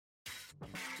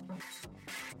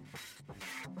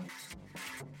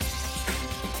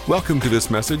Welcome to this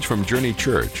message from Journey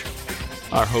Church.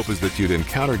 Our hope is that you'd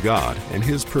encounter God and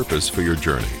His purpose for your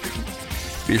journey.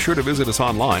 Be sure to visit us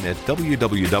online at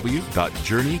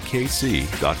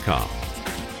www.journeykc.com.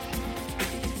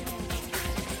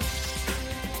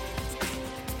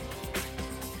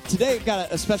 Today, I've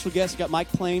got a special guest. I've got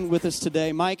Mike Plain with us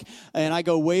today. Mike and I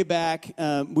go way back.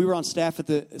 We were on staff at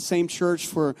the same church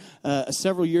for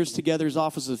several years together. His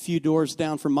office was a few doors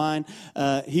down from mine.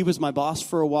 He was my boss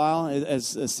for a while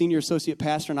as a senior associate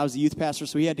pastor, and I was a youth pastor,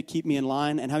 so he had to keep me in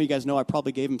line. And how you guys know I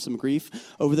probably gave him some grief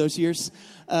over those years?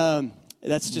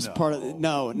 That's just part of it.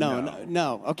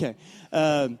 No. Okay.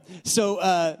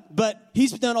 But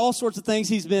he's done all sorts of things.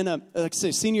 He's been like I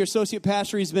say, senior associate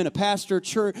pastor. He's been a pastor,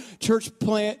 church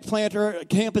planter,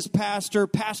 campus pastor,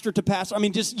 pastor to pastor. I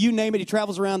mean, just you name it. He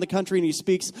travels around the country and he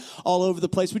speaks all over the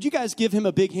place. Would you guys give him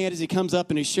a big hand as he comes up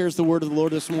and he shares the word of the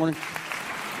Lord this morning?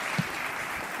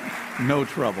 No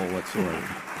trouble whatsoever.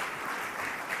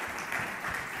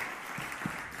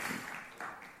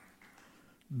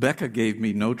 Becca gave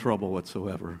me no trouble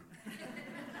whatsoever.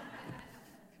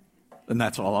 And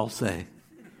that's all I'll say.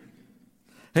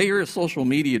 Hey, you're a social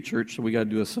media church, so we got to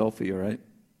do a selfie, all right?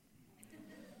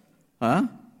 Huh?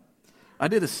 I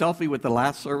did a selfie with the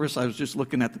last service. I was just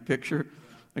looking at the picture.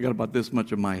 I got about this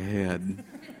much of my head.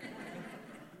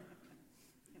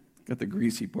 Got the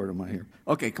greasy part of my hair.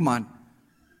 Okay, come on.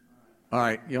 All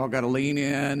right, y'all got to lean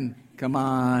in. Come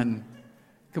on.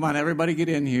 Come on, everybody get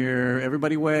in here.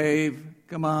 Everybody wave.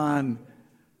 Come on.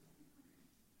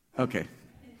 Okay.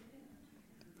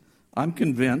 I'm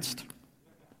convinced.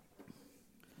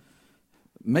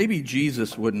 Maybe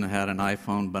Jesus wouldn't have had an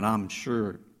iPhone, but I'm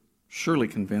surely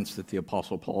convinced that the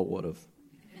Apostle Paul would have.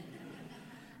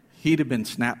 He'd have been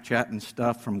Snapchatting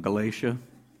stuff from Galatia.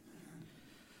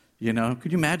 You know,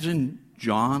 could you imagine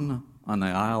John on the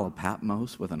Isle of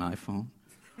Patmos with an iPhone?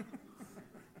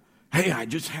 Hey, I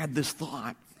just had this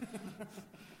thought.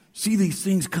 See these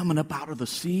things coming up out of the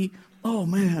sea? Oh,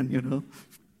 man, you know.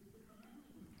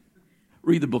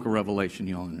 Read the book of Revelation.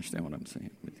 You'll understand what I'm saying.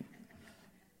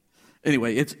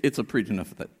 Anyway, it's a preaching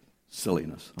of that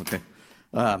silliness, okay?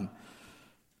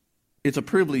 It's a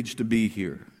privilege to be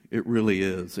here. It really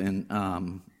is.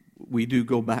 And we do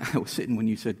go back. I was sitting when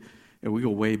you said, we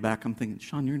go way back. I'm thinking,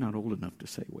 Sean, you're not old enough to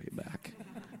say way back.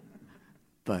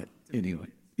 But anyway,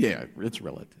 yeah, it's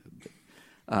relative.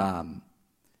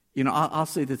 You know, I'll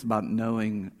say this about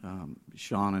knowing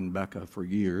Sean and Becca for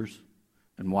years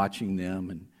and watching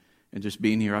them and just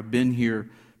being here. I've been here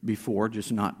before,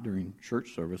 just not during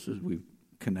church services. We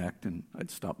connect, and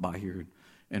I'd stop by here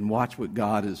and watch what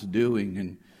God is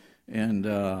doing. And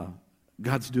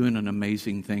God's doing an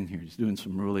amazing thing here. He's doing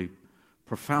some really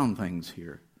profound things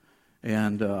here.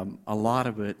 And a lot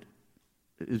of it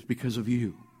is because of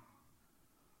you.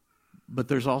 But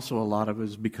there's also a lot of it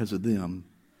is because of them.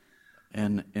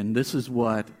 And this is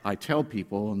what I tell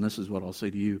people, and this is what I'll say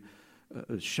to you.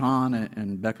 Sean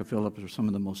and Becca Phillips are some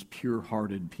of the most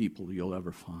pure-hearted people you'll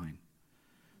ever find.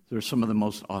 They're some of the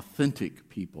most authentic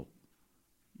people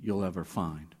you'll ever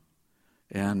find.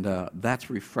 And that's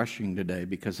refreshing today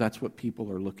because that's what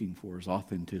people are looking for is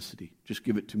authenticity. Just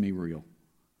give it to me real,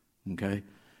 okay?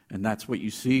 And that's what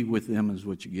you see with them is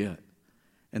what you get.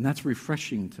 And that's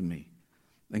refreshing to me.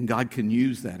 And God can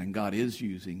use that, and God is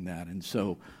using that. And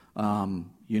so,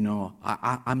 you know,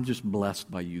 I'm just blessed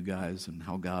by you guys and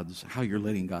how you're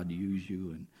letting God use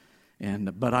you.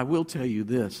 But I will tell you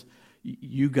this: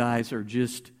 you guys are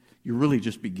you're really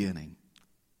just beginning.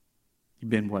 You've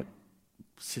been what,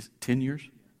 10 years?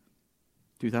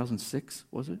 2006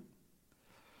 was it?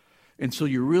 And so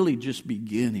you're really just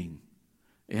beginning,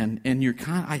 and you're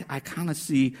I kind of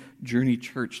see Journey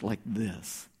Church like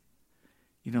this.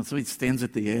 You know, somebody stands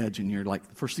at the edge, and you're like,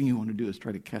 the first thing you want to do is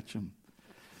try to catch them.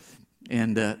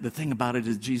 And the thing about it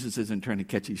is Jesus isn't trying to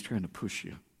catch you. He's trying to push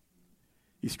you.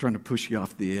 He's trying to push you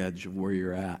off the edge of where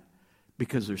you're at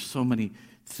because there's so many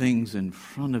things in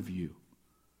front of you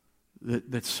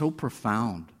that's so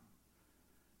profound.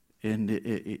 And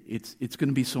it's going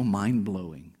to be so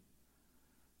mind-blowing,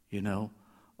 you know.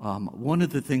 One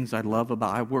of the things I love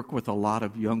I work with a lot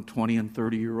of young 20 and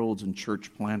 30-year-olds and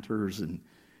church planters and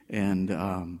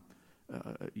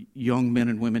young men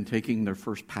and women taking their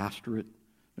first pastorate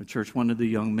in church. One of the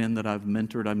young men that I've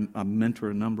mentored, I mentor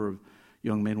a number of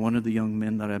young men. One of the young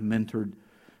men that I've mentored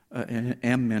and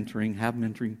have mentoring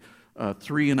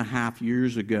 3.5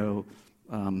 years ago,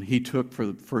 he took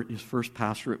for his first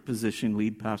pastorate position,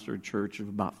 lead pastor at church of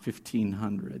about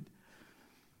 1,500.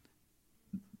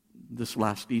 This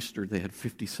last Easter, they had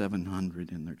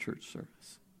 5,700 in their church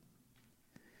service.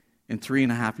 In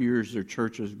 3.5 years, their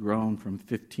church has grown from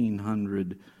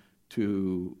 1,500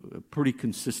 to pretty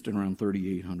consistent around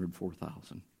 3,800,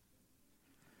 4,000.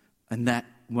 And that,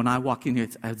 when I walk in here,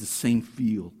 it has the same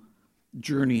feel.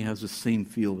 Journey has the same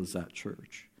feel as that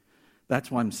church. That's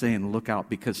why I'm saying look out,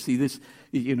 because see this,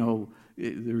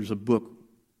 there's a book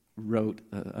wrote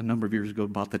a number of years ago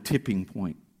about the tipping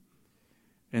point.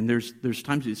 And there's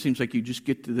times it seems like you just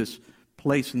get to this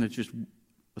place and it's just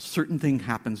a certain thing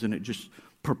happens and it just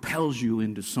propels you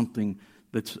into something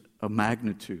that's a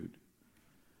magnitude.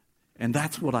 And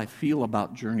that's what I feel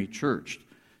about Journey Church.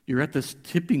 You're at this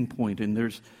tipping point and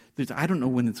there's I don't know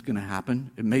when it's going to happen.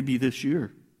 It may be this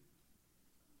year.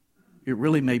 It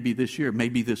really may be this year,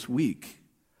 maybe this week.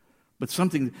 But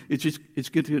something, it's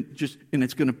going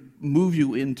to move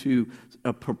you into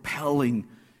a propelling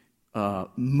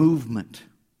movement.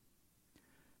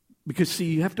 Because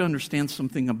see, you have to understand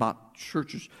something about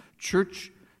churches.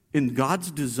 Church, in God's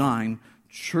design,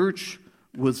 church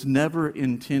was never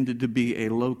intended to be a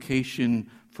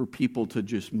location for people to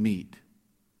just meet.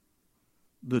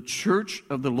 The church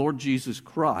of the Lord Jesus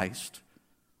Christ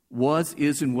was,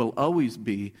 is, and will always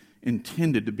be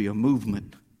intended to be a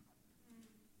movement.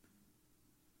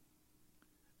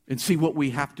 And see, what we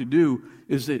have to do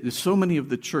is that so many of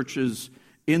the churches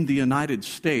in the United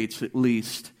States, at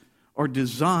least, are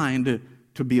designed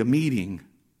to be a meeting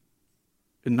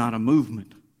and not a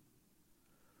movement.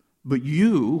 But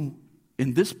you,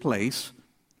 in this place,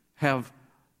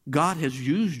 God has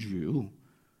used you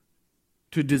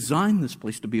to design this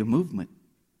place to be a movement.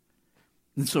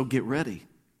 And so get ready.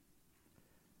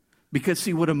 Because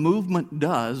see, what a movement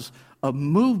does, a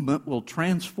movement will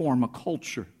transform a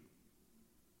culture.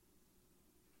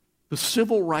 The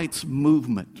civil rights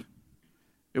movement,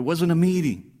 it wasn't a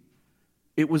meeting.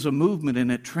 It was a movement,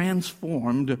 and it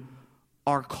transformed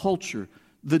our culture.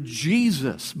 The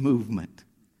Jesus movement,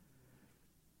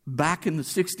 back in the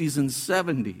 60s and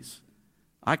 70s,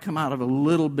 I come out of a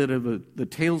little bit of the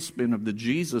tailspin of the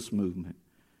Jesus movement.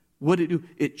 What did it do?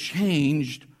 It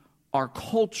changed our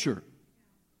culture.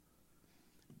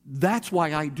 That's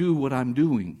why I do what I'm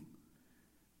doing,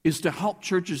 is to help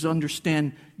churches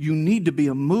understand you need to be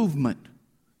a movement,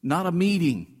 not a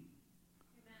meeting.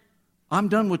 I'm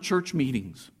done with church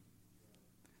meetings.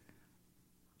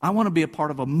 I want to be a part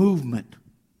of a movement.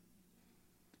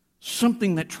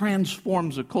 Something that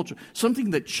transforms a culture.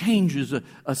 Something that changes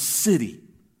a city.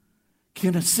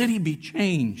 Can a city be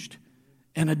changed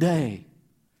in a day?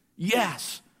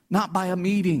 Yes, not by a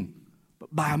meeting,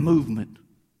 but by a movement.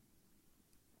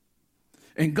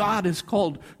 And God has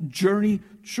called Journey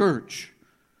Church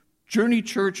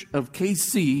of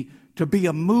KC, to be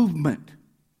a movement.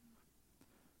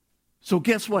 So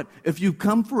guess what? If you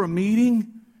come for a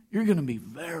meeting, you're going to be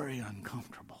very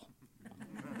uncomfortable.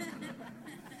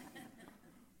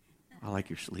 I like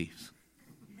your sleeves.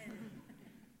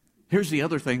 Here's the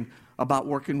other thing about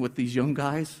working with these young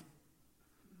guys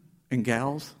and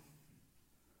gals.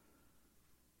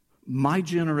 My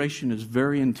generation is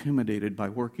very intimidated by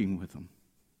working with them.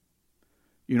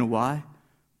 You know why?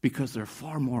 Because they're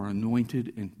far more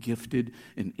anointed and gifted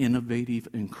and innovative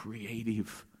and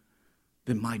creative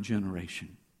than my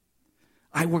generation.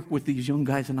 I work with these young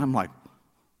guys and I'm like,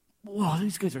 wow,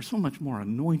 these guys are so much more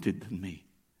anointed than me.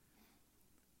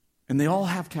 And they all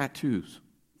have tattoos.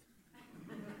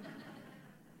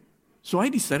 So I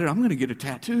decided I'm going to get a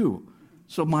tattoo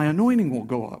so my anointing will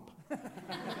go up.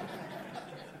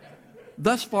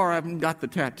 Thus far, I haven't got the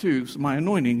tattoo, so my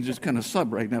anointing is just kind of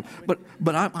sub right now.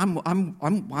 But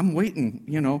I'm waiting.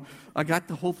 You know, I got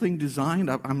the whole thing designed.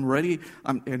 I'm ready.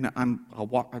 I'll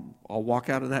walk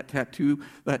out of that tattoo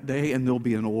that day, and there'll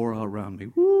be an aura around me.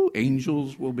 Woo!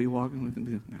 Angels will be walking with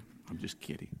me. No, I'm just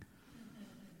kidding.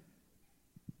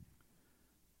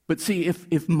 But see,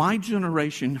 if my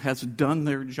generation has done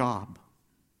their job,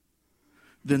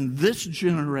 then this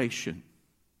generation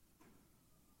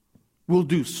will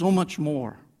do so much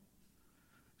more,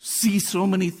 see so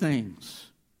many things,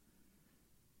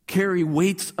 carry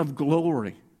weights of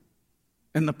glory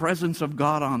and the presence of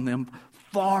God on them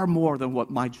far more than what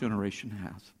my generation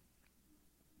has.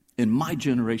 And my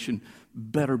generation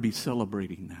better be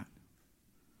celebrating that.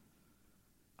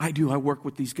 I work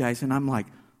with these guys and I'm like,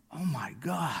 oh my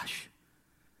gosh,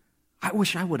 I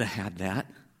wish I would have had that.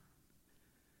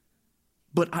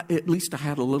 But at least I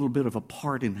had a little bit of a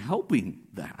part in helping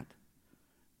that.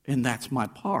 And that's my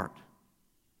part.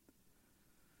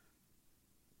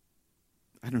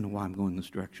 I don't know why I'm going this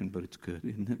direction, but it's good,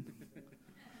 isn't it?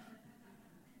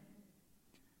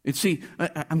 And see,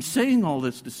 I'm saying all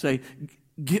this to say,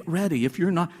 get ready. If you're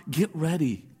not, get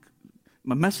ready.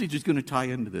 My message is going to tie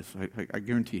into this, I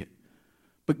guarantee it.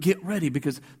 But get ready,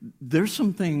 because there's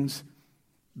some things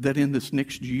that in this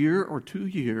next year or 2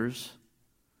 years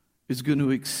is going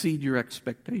to exceed your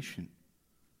expectation.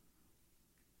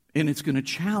 And it's going to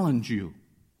challenge you.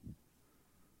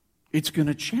 It's going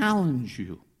to challenge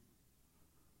you.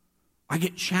 I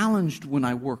get challenged when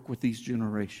I work with these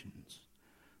generations.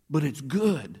 But it's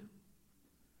good.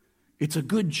 It's a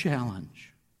good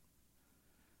challenge.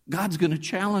 God's going to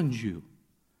challenge you.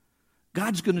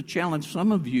 God's going to challenge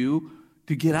some of you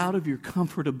to get out of your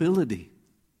comfortability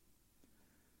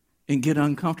and get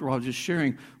uncomfortable. I was just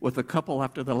sharing with a couple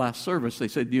after the last service. They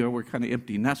said, we're kind of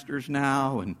empty nesters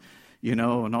now, and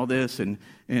and all this and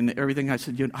everything. I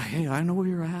said, hey, I know where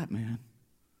you're at, man.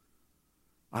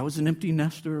 I was an empty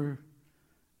nester,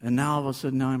 and now all of a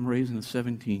sudden, now I'm raising a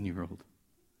 17-year-old.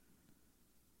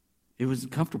 It was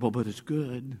comfortable, but it's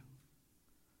good.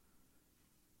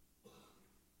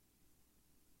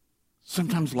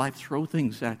 Sometimes life throws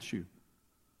things at you,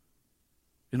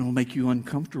 and it'll make you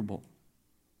uncomfortable.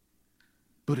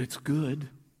 But it's good.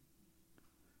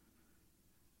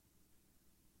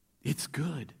 It's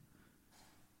good.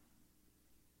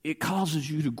 It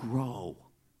causes you to grow.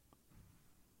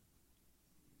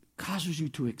 It causes you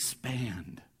to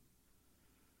expand.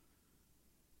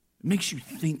 It makes you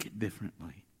think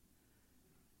differently.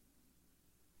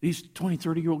 These 20,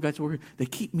 30-year-old guys over here, they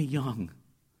keep me young.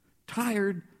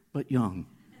 Tired, but young.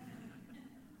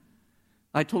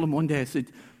 I told them one day,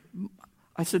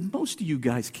 I said, most of you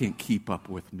guys can't keep up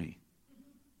with me.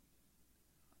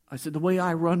 I said, the way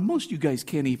I run, most of you guys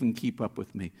can't even keep up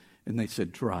with me. And they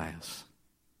said, try us.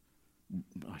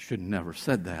 I should have never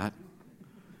said that.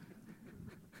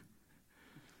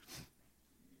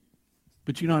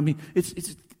 But you know what I mean?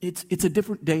 It's a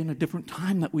different day and a different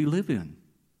time that we live in.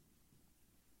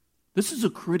 This is a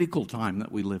critical time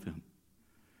that we live in.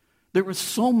 There is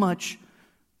so much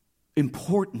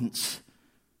importance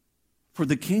for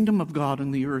the kingdom of God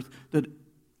in the earth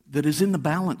that is in the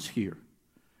balance here.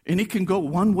 And it can go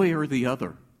one way or the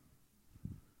other.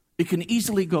 It can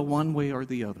easily go one way or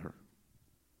the other.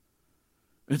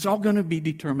 It's all going to be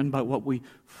determined by what we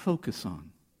focus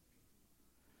on.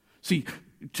 See,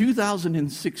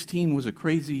 2016 was a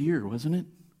crazy year, wasn't it?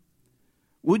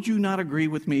 Would you not agree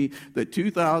with me that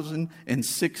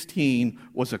 2016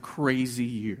 was a crazy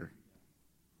year?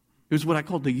 It was what I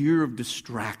call the year of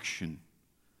distraction.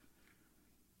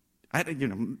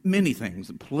 Many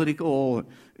things, political,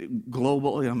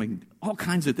 global, all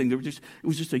kinds of things. It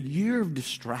was just a year of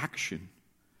distraction.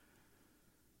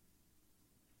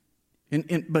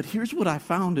 But here's what I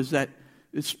found is that,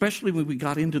 especially when we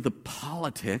got into the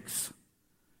politics,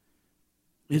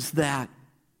 is that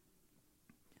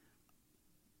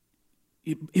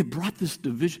it brought this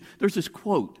division. There's this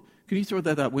quote. Can you throw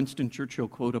that Winston Churchill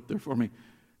quote up there for me?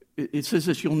 It says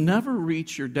this: you'll never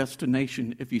reach your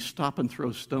destination if you stop and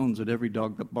throw stones at every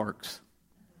dog that barks.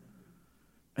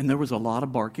 And there was a lot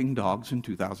of barking dogs in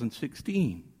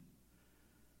 2016.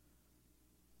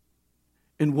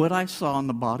 And what I saw in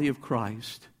the body of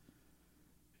Christ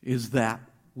is that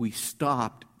we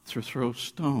stopped to throw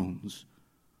stones,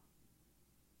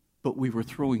 but we were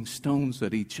throwing stones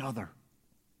at each other.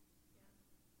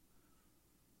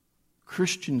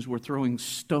 Christians were throwing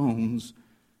stones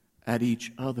at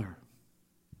each other.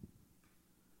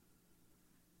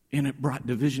 And it brought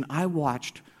division. I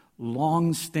watched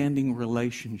long-standing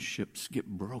relationships get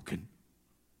broken.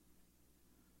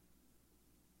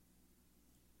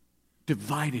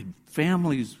 Divided.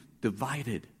 Families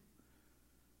divided.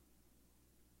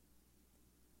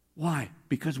 Why?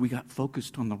 Because we got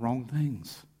focused on the wrong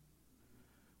things.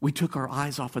 We took our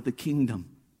eyes off of the kingdom.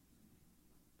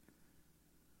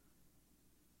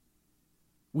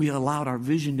 We allowed our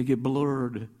vision to get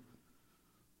blurred.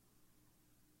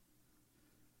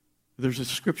 There's a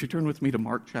scripture. Turn with me to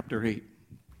Mark chapter 8.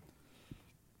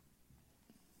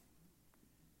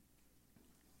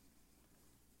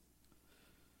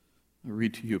 I'll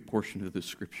read to you a portion of this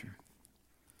scripture.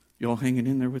 You all hanging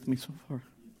in there with me so far?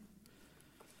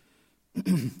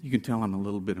 You can tell I'm a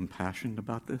little bit impassioned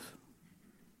about this.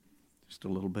 Just a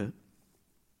little bit.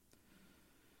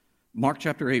 Mark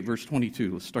chapter 8, verse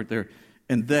 22. Let's start there.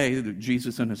 And they,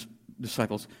 Jesus and his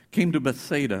disciples, came to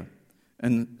Bethsaida.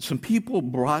 And some people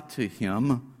brought to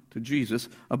him, to Jesus,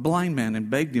 a blind man and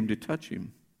begged him to touch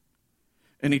him.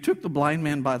 And he took the blind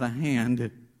man by the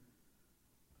hand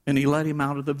and he led him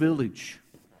out of the village.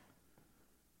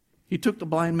 He took the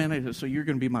blind man and said, so you're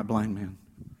going to be my blind man.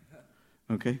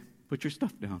 Okay? Put your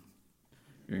stuff down.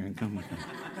 You're going to come with me.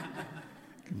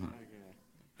 Come on.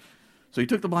 So he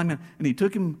took the blind man and he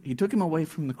took him away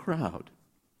from the crowd.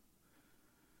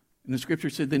 And the scripture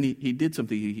said then he did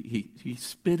something. He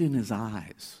spit in his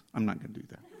eyes. I'm not going to do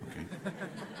that. Okay.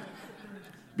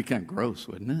 Be kind of gross,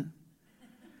 wouldn't it?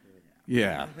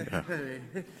 Yeah.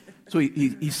 So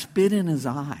he spit in his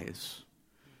eyes.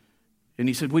 And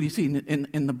he said, what do you see?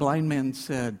 And the blind man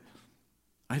said,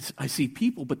 I see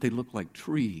people, but they look like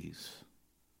trees.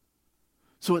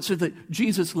 So it said that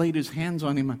Jesus laid his hands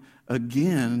on him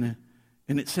again,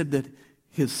 and it said that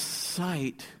his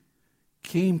sight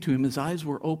came to him, his eyes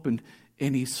were opened,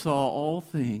 and he saw all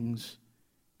things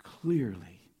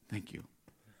clearly. Thank you.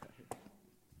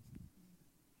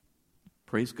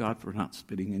 Praise God for not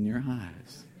spitting in your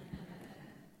eyes.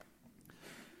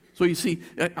 So you see,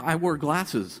 I wear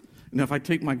glasses, and if I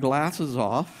take my glasses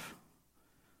off,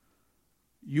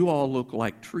 you all look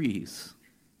like trees.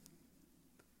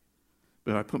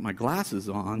 But if I put my glasses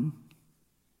on,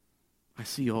 I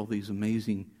see all these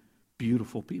amazing,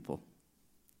 beautiful people.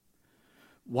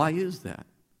 Why is that?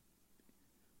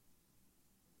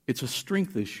 It's a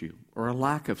strength issue or a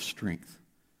lack of strength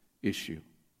issue.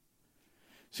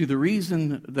 See, the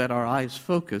reason that our eyes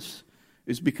focus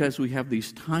is because we have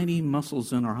these tiny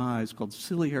muscles in our eyes called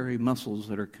ciliary muscles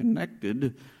that are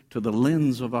connected to the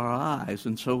lens of our eyes.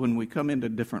 And so when we come into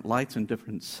different lights and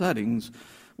different settings,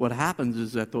 what happens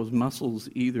is that those muscles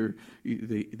either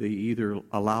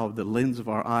allow the lens of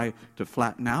our eye to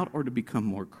flatten out or to become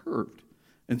more curved.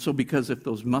 And so because if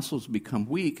those muscles become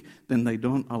weak, then they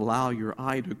don't allow your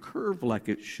eye to curve like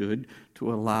it should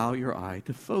to allow your eye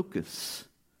to focus.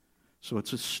 So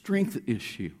it's a strength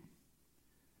issue.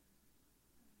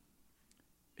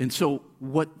 And so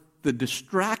what the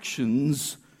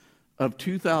distractions of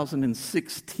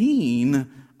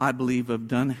 2016, I believe,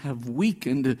 have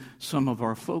weakened some of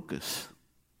our focus.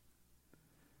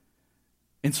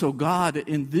 And so God,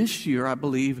 in this year, I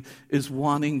believe, is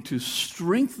wanting to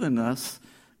strengthen us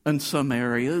in some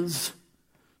areas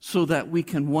so that we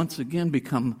can once again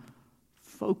become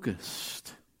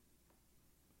focused.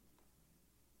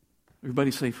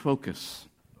 Everybody say focus.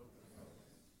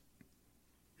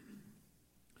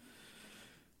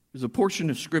 There's a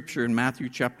portion of Scripture in Matthew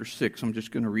chapter 6. I'm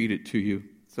just going to read it to you.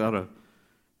 It's out of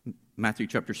Matthew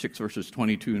chapter 6, verses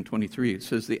 22 and 23. It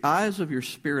says, "The eyes of your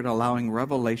spirit allowing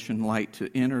revelation light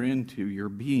to enter into your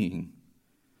being.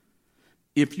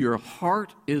 If your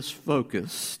heart is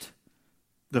focused,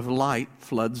 the light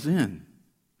floods in.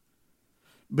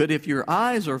 But if your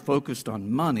eyes are focused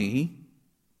on money,"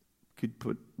 could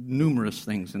put numerous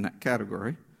things in that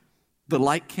category, "the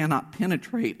light cannot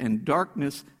penetrate and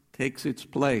darkness takes its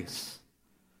place.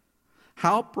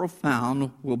 How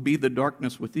profound will be the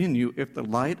darkness within you if the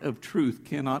light of truth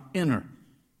cannot enter?"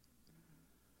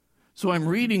 So I'm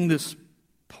reading this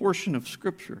portion of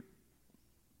Scripture.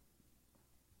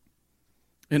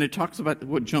 And it talks about,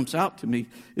 what jumps out to me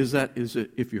is that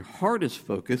if your heart is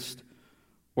focused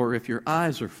or if your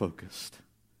eyes are focused,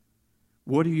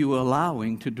 what are you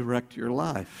allowing to direct your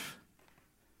life?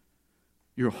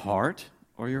 Your heart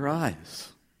or your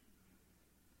eyes?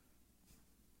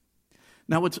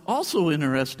 Now, what's also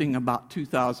interesting about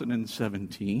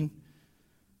 2017,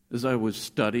 as I was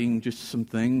studying just some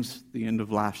things at the end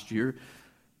of last year,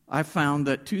 I found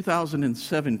that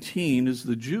 2017 is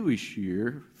the Jewish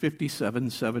year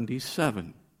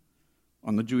 5777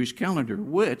 on the Jewish calendar,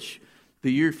 which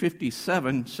the year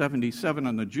 5777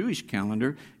 on the Jewish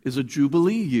calendar is a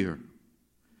Jubilee year.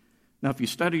 Now, if you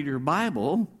studied your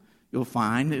Bible, you'll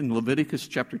find in Leviticus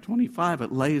chapter 25,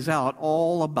 it lays out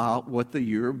all about what the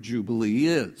year of Jubilee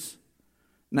is.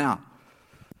 Now,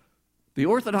 the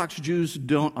Orthodox Jews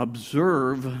don't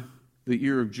observe the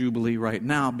year of Jubilee right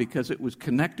now because it was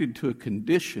connected to a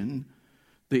condition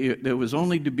that was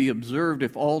only to be observed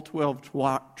if all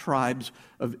 12 tribes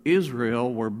of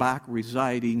Israel were back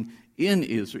residing in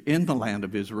the land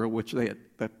of Israel, which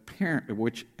at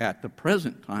the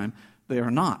present time they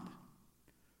are not.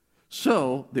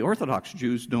 So the Orthodox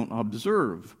Jews don't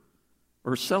observe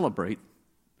or celebrate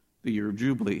the year of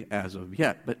Jubilee as of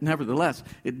yet. But nevertheless,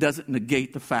 it doesn't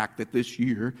negate the fact that this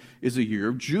year is a year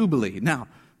of Jubilee. Now,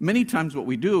 many times what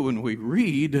we do when we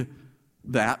read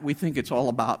that, we think it's all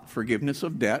about forgiveness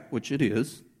of debt, which it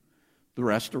is, the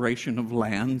restoration of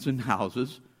lands and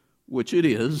houses, which it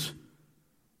is,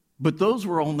 but those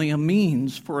were only a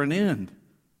means for an end.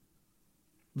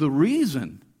 The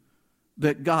reason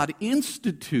that God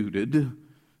instituted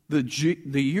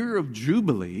the year of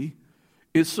Jubilee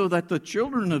is so that the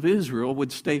children of Israel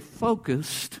would stay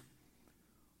focused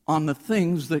on the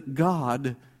things that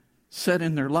God set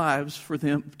in their lives for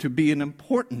them to be an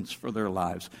importance for their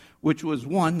lives, which was,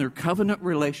 one, their covenant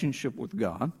relationship with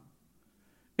God,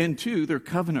 and two, their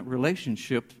covenant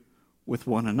relationship with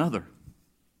one another.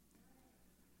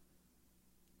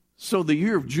 So the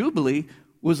year of Jubilee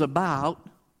was about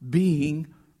being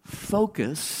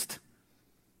focused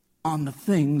on the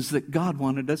things that God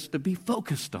wanted us to be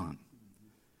focused on.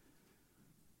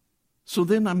 So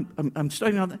then I'm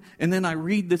studying on that, and then I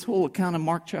read this whole account of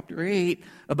Mark chapter 8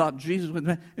 about Jesus,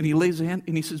 and he lays a hand,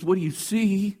 and he says, what do you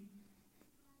see?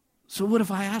 So what if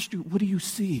I asked you, what do you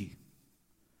see?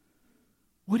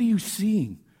 What are you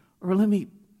seeing? Or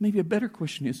maybe a better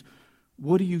question is,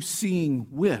 what are you seeing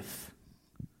with?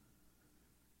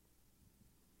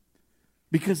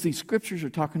 Because these scriptures are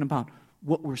talking about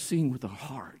what we're seeing with our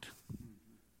heart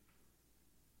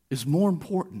is more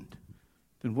important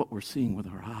than what we're seeing with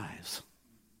our eyes.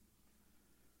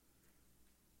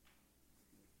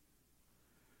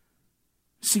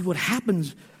 See, what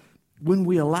happens when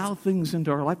we allow things into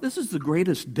our life, this is the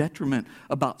greatest detriment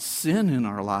about sin in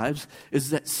our lives,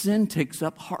 is that sin takes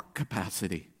up heart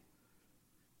capacity.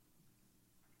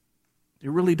 It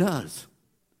really does.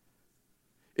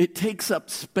 It takes up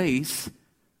space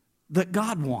that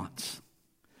God wants.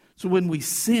 So when we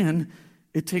sin,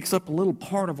 it takes up a little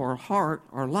part of our heart,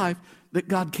 our life, that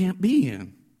God can't be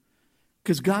in.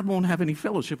 Because God won't have any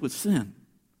fellowship with sin.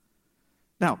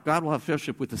 Now, God will have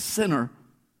fellowship with the sinner,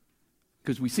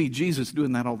 because we see Jesus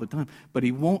doing that all the time. But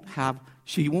he won't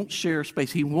share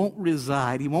space. He won't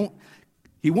reside. He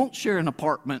won't share an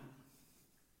apartment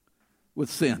with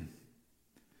sin.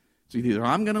 So either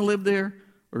I'm going to live there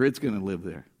or it's going to live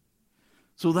there.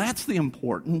 So that's the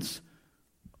importance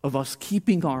of us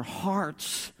keeping our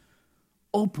hearts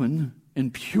open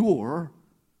and pure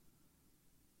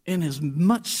in as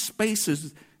much space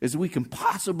as we can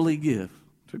possibly give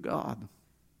to God,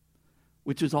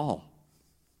 which is all.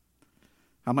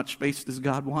 How much space does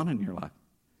God want in your life?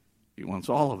 He wants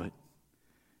all of it.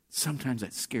 Sometimes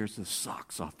that scares the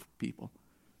socks off people.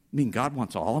 I mean, God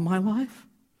wants all of my life?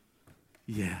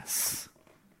 Yes.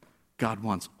 God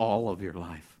wants all of your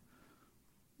life.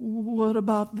 What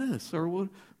about this? Or what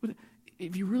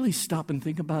if you really stop and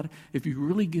think about it, if you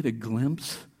really get a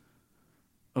glimpse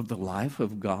of the life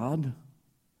of God,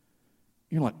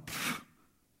 you're like,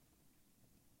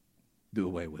 do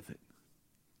away with it.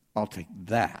 I'll take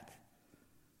that.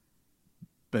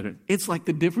 But it's like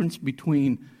the difference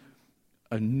between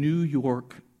a New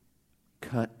York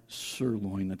cut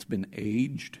sirloin that's been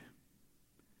aged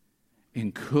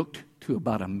and cooked to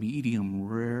about a medium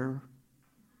rare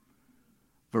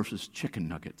versus chicken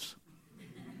nuggets.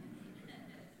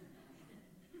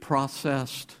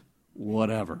 Processed,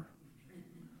 whatever.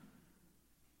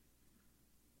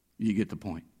 You get the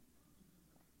point.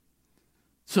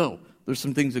 So, there's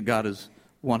some things that God is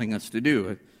wanting us to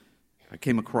do. I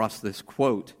came across this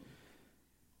quote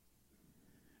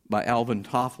by Alvin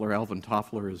Toffler. Alvin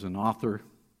Toffler is an author,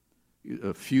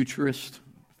 a futurist.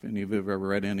 If any of you have ever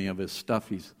read any of his stuff,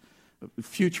 he's a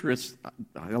futurist.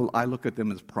 I look at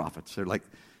them as prophets. They're like,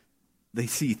 they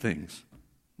see things,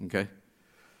 okay?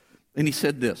 And he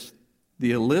said this: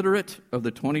 the illiterate of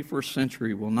the 21st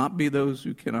century will not be those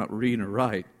who cannot read or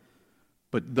write,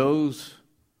 but those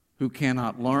who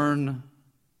cannot learn,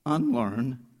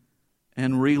 unlearn,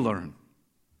 and relearn.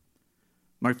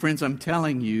 My friends, I'm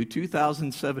telling you,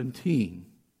 2017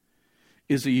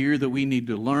 is a year that we need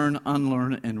to learn,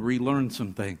 unlearn, and relearn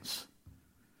some things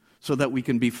so that we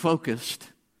can be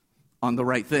focused on the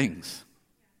right things.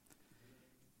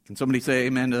 Can somebody say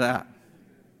amen to that?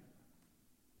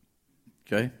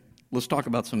 Okay, let's talk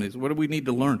about some of these. What do we need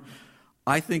to learn?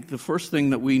 I think the first thing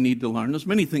that we need to learn, there's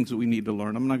many things that we need to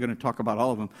learn. I'm not going to talk about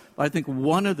all of them. But I think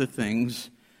one of the things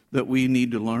that we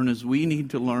need to learn is we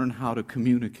need to learn how to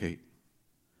communicate.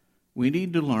 We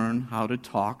need to learn how to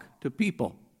talk to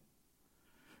people.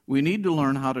 We need to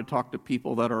learn how to talk to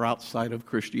people that are outside of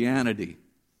Christianity.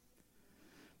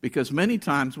 Because many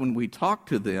times when we talk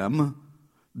to them,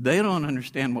 they don't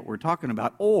understand what we're talking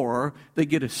about, or they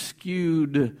get a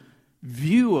skewed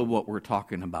view of what we're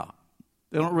talking about.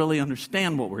 They don't really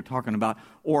understand what we're talking about,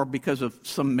 or because of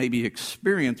some maybe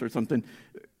experience or something,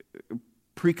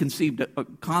 preconceived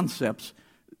concepts,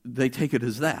 they take it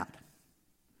as that.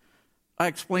 I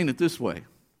explain it this way.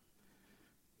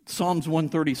 Psalms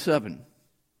 137.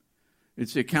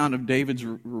 It's the account of David's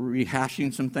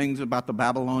rehashing some things about the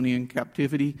Babylonian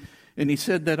captivity. And he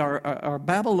said that our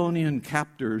Babylonian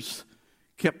captors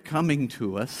kept coming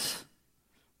to us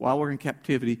while we're in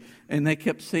captivity, and they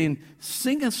kept saying,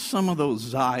 sing us some of those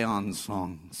Zion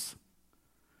songs.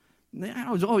 And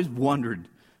I was always wondered,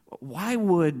 why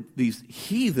would these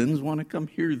heathens want to come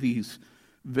hear these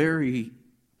very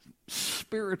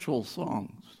spiritual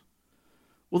songs?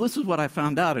 Well, this is what I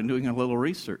found out in doing a little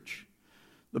research.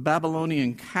 The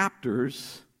Babylonian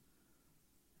captors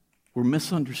were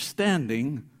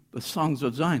misunderstanding the songs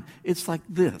of Zion. It's like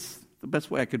this, the best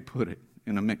way I could put it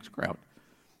in a mixed crowd.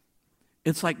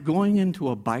 It's like going into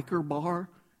a biker bar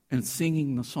and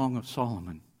singing the Song of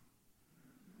Solomon.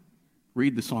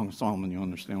 Read the Song of Solomon, you'll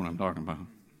understand what I'm talking about.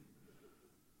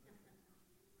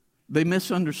 They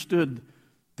misunderstood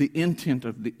the intent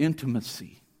of the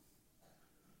intimacy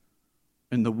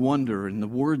and the wonder and the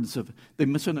words of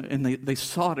they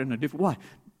saw it in a different way.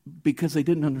 Because they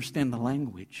didn't understand the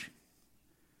language.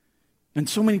 And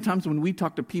so many times when we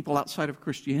talk to people outside of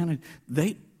Christianity,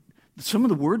 some of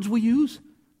the words we use,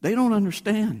 they don't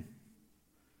understand.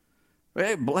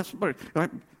 Hey, bless, how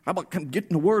about come get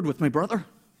in the Word with me, brother?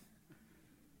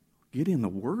 Get in the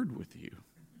Word with you.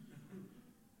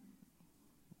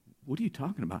 What are you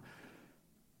talking about?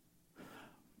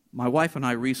 My wife and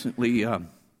I recently,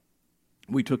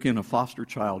 we took in a foster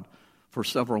child for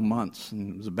several months,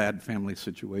 and it was a bad family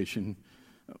situation.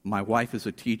 My wife is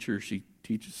a teacher. She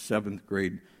teaches 7th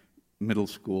grade middle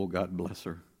school. God bless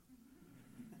her.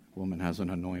 Woman has an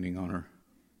anointing on her.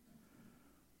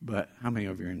 But how many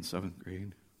of you are in 7th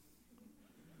grade?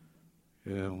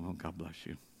 Yeah, well, God bless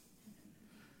you.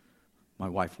 My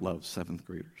wife loves 7th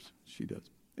graders. She does.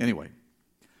 Anyway,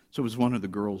 so it was one of the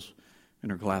girls in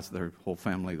her class. Their whole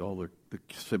family, all the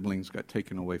siblings got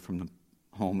taken away from the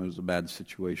home. It was a bad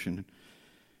situation.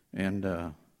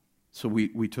 And so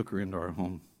we took her into our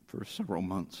home for several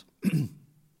months.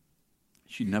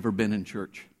 She'd never been in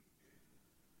church.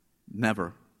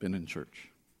 Never been in church.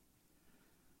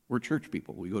 We're church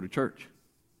people. We go to church.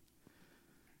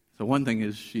 So one thing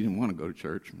is she didn't want to go to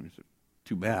church. I said,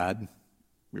 too bad.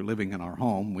 You're living in our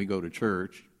home. We go to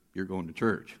church. You're going to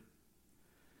church.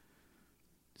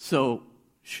 So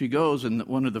she goes, and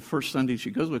one of the first Sundays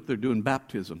she goes with, they're doing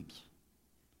baptisms.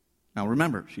 Now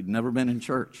remember, she'd never been in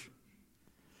church.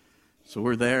 So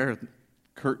we're there,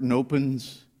 curtain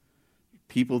opens,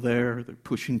 people there, they're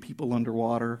pushing people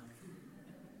underwater.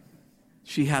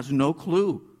 She has no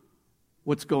clue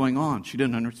what's going on. She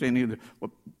didn't understand either what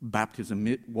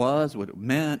baptism was, what it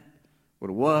meant, what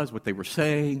it was, what they were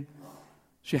saying.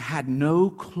 She had no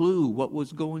clue what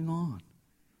was going on.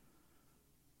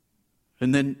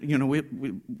 And then,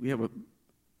 we have a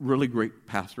really great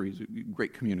pastor. He's a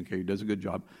great communicator. He does a good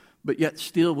job. But yet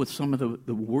still with some of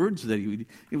the words that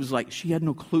it was like she had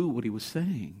no clue what he was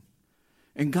saying.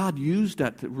 And God used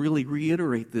that to really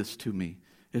reiterate this to me.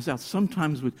 Is that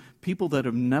sometimes with people that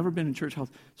have never been in church house,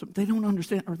 they don't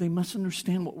understand, or they must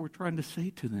understand what we're trying to say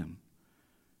to them,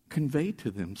 convey to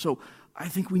them. So I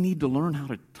think we need to learn how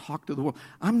to talk to the world.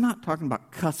 I'm not talking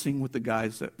about cussing with the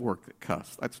guys at work that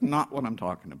cuss. That's not what I'm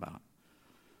talking about.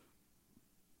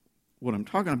 What I'm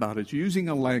talking about is using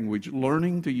a language,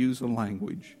 learning to use a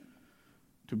language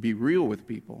to be real with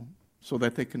people so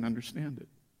that they can understand it.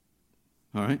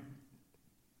 All right?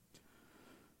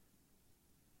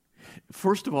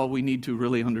 First of all, we need to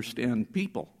really understand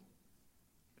people.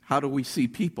 How do we see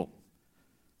people?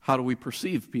 How do we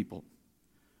perceive people?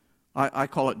 I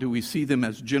call it, do we see them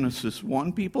as Genesis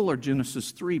 1 people or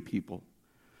Genesis 3 people?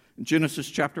 In Genesis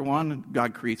chapter 1,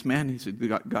 God creates man. He said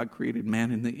God created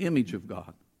man in the image of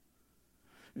God.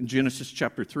 In Genesis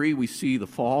chapter 3, we see the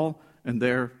fall, and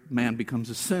there man becomes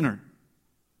a sinner.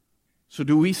 So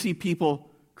do we see people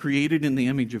created in the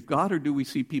image of God, or do we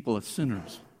see people as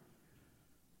sinners?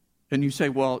 And you say,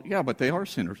 well, yeah, but they are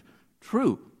sinners.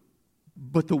 True.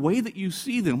 But the way that you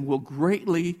see them will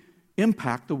greatly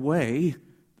impact the way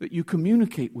that you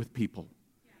communicate with people.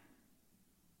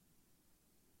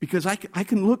 Because I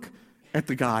can look at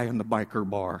the guy in the biker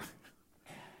bar.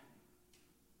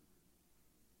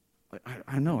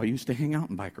 I know, I used to hang out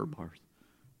in biker bars.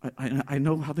 I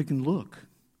know how they can look.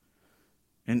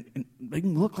 And they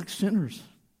can look like sinners.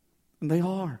 And they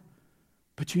are.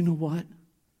 But you know what?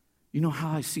 You know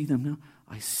how I see them now?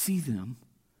 I see them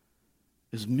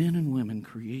as men and women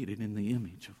created in the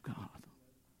image of God.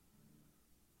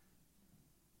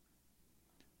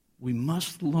 We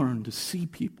must learn to see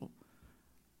people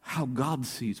how God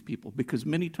sees people. Because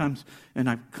many times, and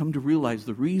I've come to realize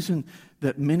the reason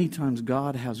that many times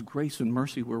God has grace and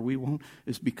mercy where we won't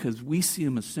is because we see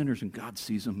them as sinners and God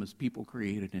sees them as people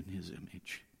created in His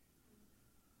image.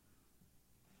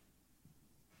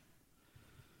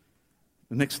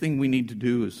 The next thing we need to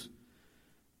do is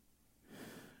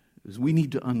we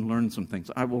need to unlearn some things.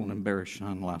 I won't embarrass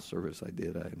Sean. Last service I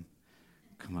did.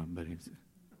 Come on, buddy.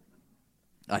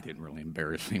 I didn't really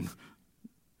embarrass him.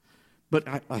 But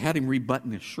I had him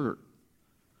rebutton his shirt.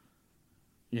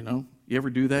 You know, you ever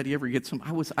do that? You ever get some?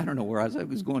 I don't know where I was. I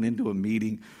was going into a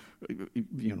meeting,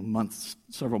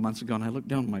 several months ago, and I looked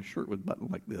down, and my shirt was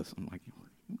buttoned like this. I'm like,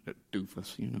 what a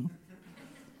doofus,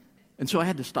 And so I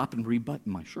had to stop and rebutton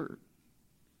my shirt.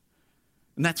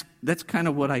 And that's kind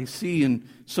of what I see in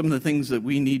some of the things that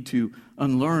we need to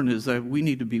unlearn, is that we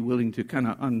need to be willing to kind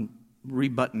of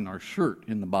rebutton our shirt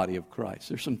in the body of Christ.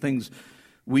 There's some things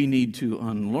we need to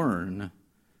unlearn.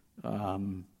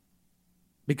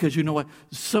 Because you know what?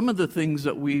 Some of the things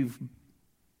that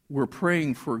we're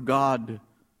praying for God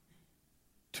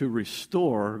to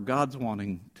restore, God's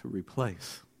wanting to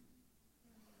replace.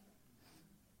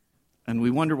 And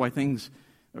we wonder why things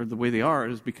are the way they are,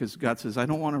 is because God says, I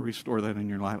don't want to restore that in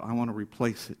your life. I want to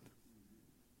replace it.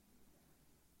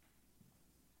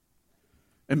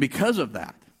 And because of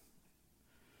that,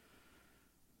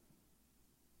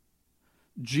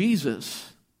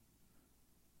 Jesus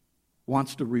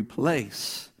wants to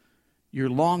replace your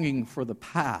longing for the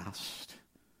past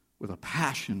with a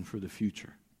passion for the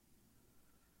future.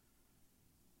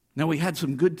 Now, we had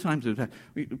some good times.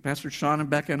 Pastor Sean and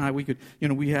Becca and I, we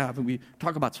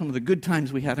talk about some of the good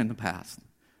times we had in the past.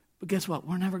 But guess what?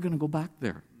 We're never going to go back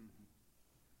there.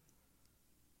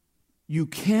 You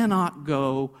cannot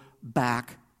go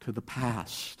back to the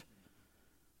past,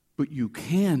 but you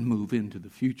can move into the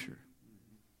future.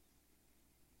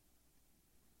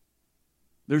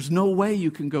 There's no way you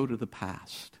can go to the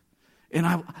past.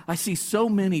 And I see so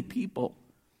many people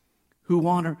who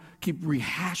want to keep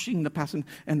rehashing the past,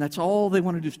 and that's all they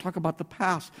want to do is talk about the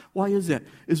past. Why is that?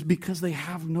 It's because they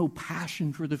have no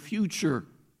passion for the future.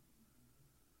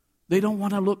 They don't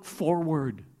want to look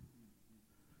forward.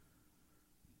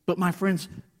 But my friends,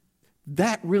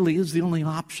 that really is the only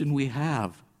option we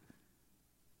have,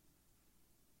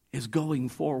 is going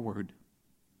forward.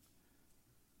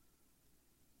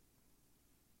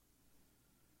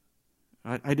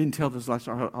 I didn't tell this last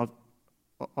time,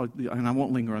 and I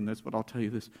won't linger on this, but I'll tell you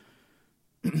this.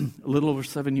 A little over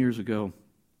 7 years ago,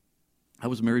 I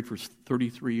was married for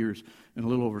 33 years, and a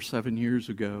little over 7 years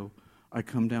ago, I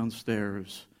come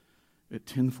downstairs at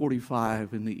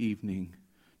 10:45 in the evening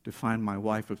to find my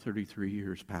wife of 33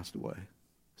 years passed away,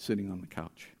 sitting on the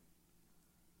couch.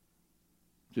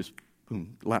 Just,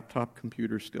 boom, laptop,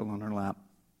 computer still on her lap,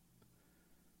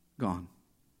 gone.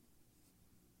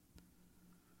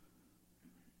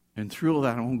 And through all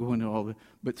that, I won't go into all that,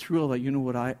 but through all that, you know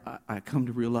what I come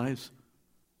to realize?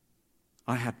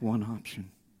 I had one option.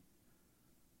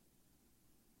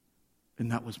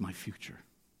 And that was my future.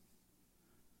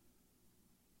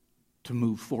 To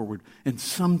move forward. And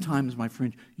sometimes, my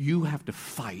friend, you have to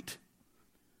fight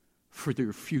for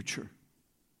your future.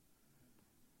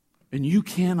 And you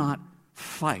cannot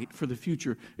fight for the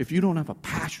future if you don't have a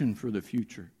passion for the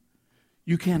future.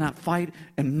 You cannot fight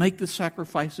and make the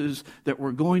sacrifices that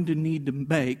we're going to need to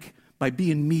make by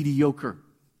being mediocre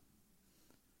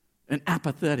and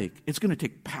apathetic. It's going to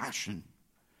take passion.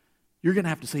 You're going to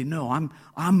have to say, no,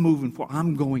 I'm moving forward.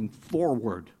 I'm going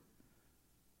forward.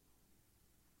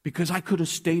 Because I could have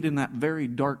stayed in that very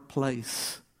dark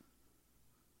place.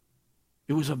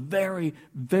 It was a very,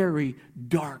 very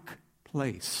dark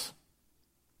place.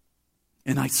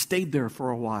 And I stayed there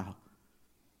for a while.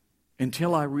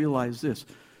 Until I realized this.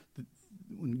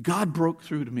 When God broke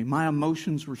through to me, my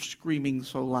emotions were screaming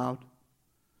so loud.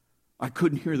 I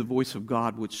couldn't hear the voice of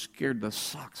God, which scared the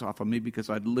socks off of me because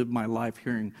I'd lived my life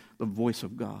hearing the voice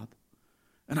of God.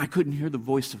 And I couldn't hear the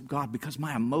voice of God because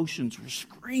my emotions were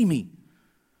screaming.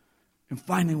 And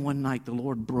finally one night the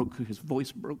Lord his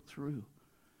voice broke through.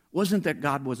 It wasn't that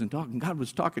God wasn't talking. God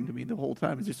was talking to me the whole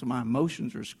time. It's just my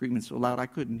emotions were screaming so loud I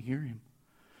couldn't hear him.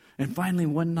 And finally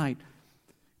one night,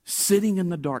 sitting in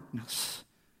the darkness,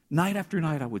 night after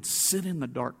night, I would sit in the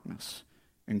darkness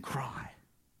and cry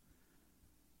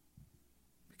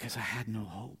because I had no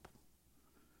hope.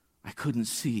 I couldn't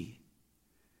see.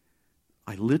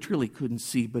 I literally couldn't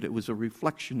see, but it was a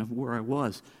reflection of where I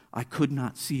was. I could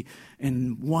not see.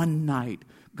 And one night,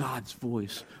 God's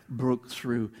voice broke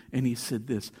through, and he said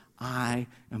this, I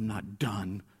am not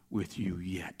done with you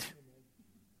yet.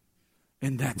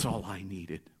 And that's all I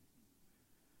needed.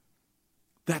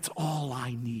 That's all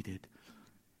I needed.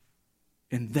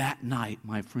 And that night,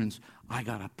 my friends, I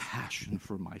got a passion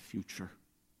for my future.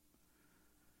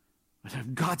 I said,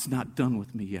 if God's not done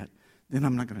with me yet, then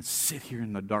I'm not going to sit here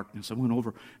in the darkness. I went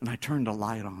over and I turned a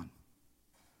light on.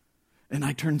 And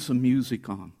I turned some music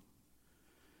on.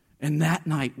 And that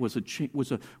night was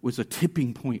a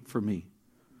tipping point for me.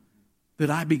 That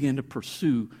I began to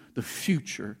pursue the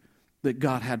future that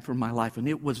God had for my life. And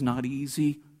it was not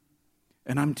easy.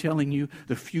 And I'm telling you,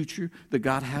 the future that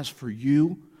God has for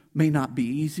you may not be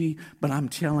easy, but I'm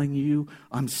telling you,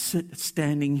 I'm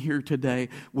standing here today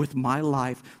with my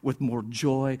life with more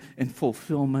joy and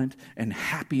fulfillment and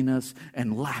happiness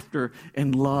and laughter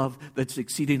and love that's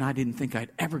exceeding I didn't think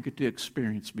I'd ever get to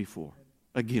experience before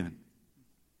again.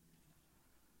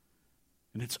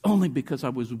 And it's only because I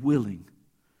was willing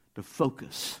to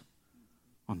focus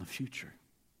on the future.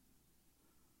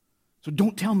 So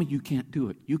don't tell me you can't do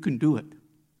it. You can do it.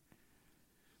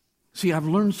 See, I've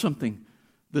learned something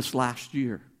this last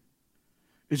year.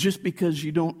 It's just because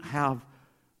you don't have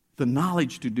the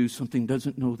knowledge to do something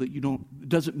doesn't mean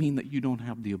that you don't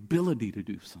have the ability to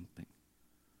do something.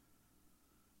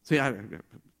 See, I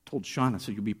told Sean, I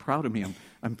said, you'll be proud of me.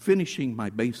 I'm finishing my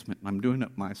basement, and I'm doing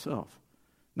it myself.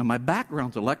 Now, my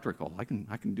background's electrical. I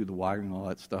can do the wiring and all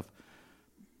that stuff.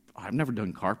 I've never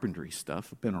done carpentry stuff.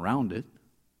 I've been around it.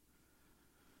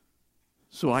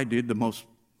 So I did the most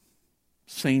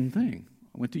sane thing.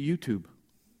 I went to YouTube.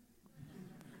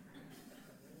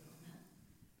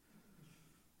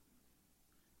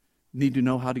 Need to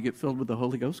know how to get filled with the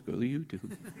Holy Ghost? Go to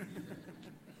YouTube.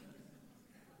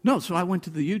 No, so I went to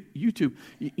the YouTube.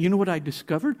 You know what I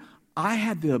discovered? I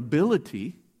had the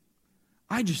ability.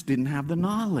 I just didn't have the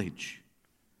knowledge.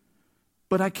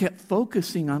 But I kept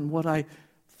focusing on what I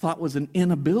thought was an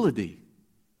inability,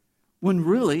 when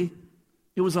really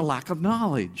it was a lack of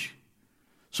knowledge.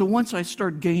 So once I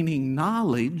started gaining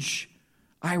knowledge,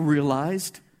 I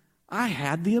realized I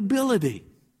had the ability.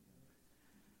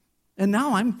 And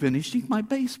now I'm finishing my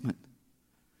basement.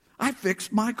 I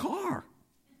fixed my car.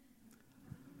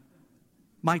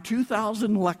 My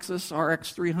 2000 Lexus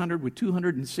RX 300 with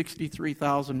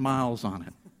 263,000 miles on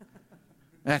it.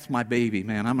 That's my baby,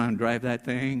 man. I'm going to drive that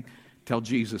thing till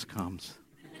Jesus comes.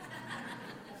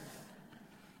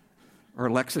 Or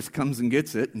Lexus comes and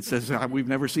gets it and says, we've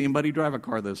never seen anybody drive a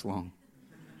car this long.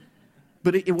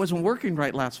 But it wasn't working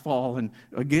right last fall. And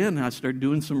again, I started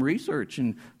doing some research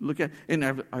and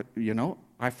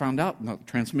I found out the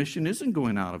transmission isn't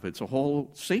going out of it. It's a whole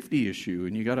safety issue.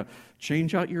 And you got to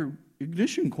change out your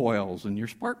ignition coils and your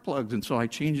spark plugs. And so I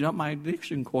changed out my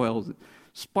ignition coils,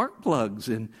 spark plugs,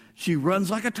 and she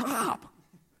runs like a top.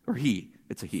 Or he.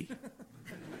 It's a he.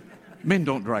 Men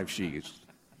don't drive she's.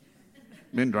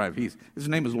 Men drive he's. His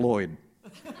name is Lloyd.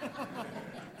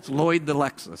 It's Lloyd the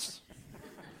Lexus.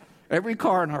 Every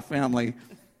car in our family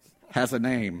has a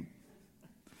name.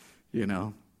 You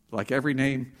know, like every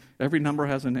number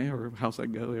has a name, or how's that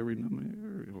go? Every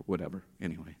number, or whatever.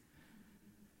 Anyway.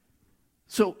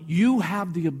 So you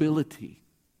have the ability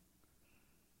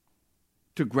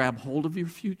to grab hold of your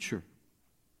future.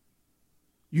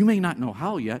 You may not know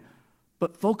how yet,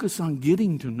 but focus on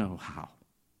getting to know how.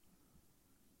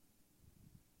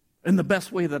 And the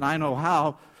best way that I know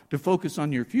how to focus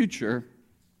on your future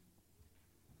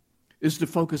is to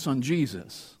focus on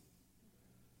Jesus.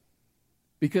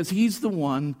 Because He's the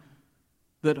one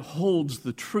that holds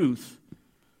the truth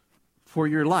for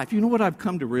your life. You know what I've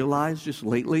come to realize just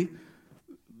lately?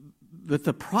 That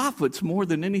the prophets, more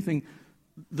than anything,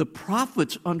 the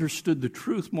prophets understood the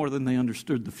truth more than they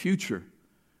understood the future.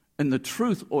 And the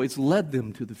truth always led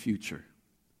them to the future.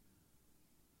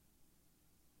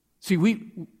 See,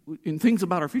 in things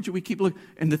about our future, we keep looking,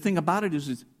 and the thing about it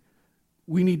is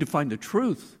we need to find the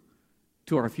truth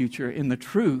to our future. In the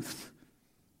truth,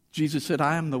 Jesus said,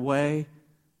 I am the way,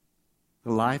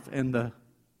 the life, and the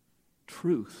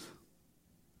truth.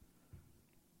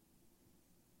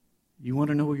 You want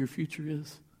to know where your future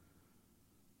is?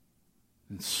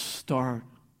 And start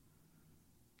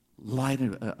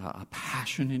lighting a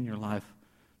passion in your life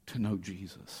to know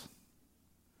Jesus.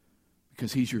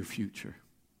 Because He's your future.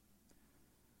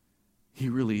 He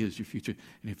really is your future.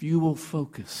 And if you will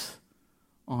focus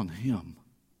on Him,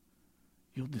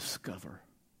 you'll discover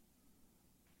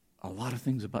a lot of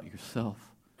things about yourself,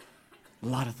 a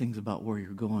lot of things about where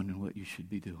you're going and what you should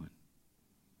be doing.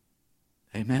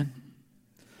 Amen?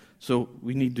 So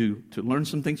we need to learn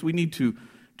some things. We need to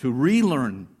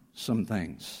relearn some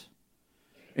things.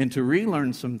 And to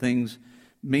relearn some things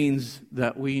means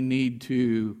that we need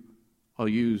to, I'll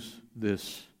use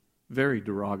this very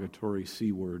derogatory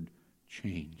C word,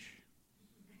 change.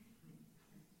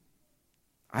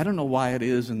 I don't know why it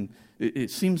is, and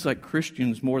it seems like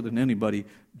Christians more than anybody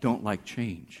don't like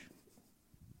change.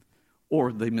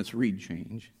 Or they misread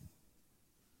change.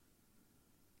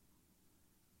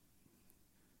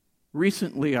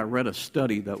 Recently, I read a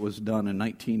study that was done in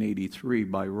 1983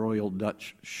 by Royal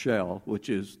Dutch Shell, which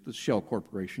is the Shell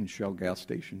Corporation, Shell gas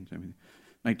stations.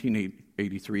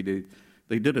 1983,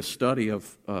 they did a study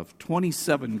of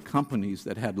 27 companies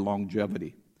that had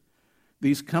longevity.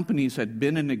 These companies had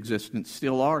been in existence,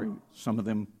 still are,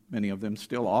 many of them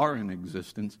still are in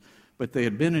existence, but they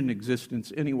had been in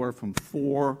existence anywhere from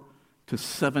 400 to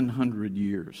 700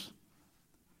 years.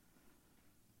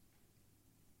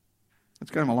 That's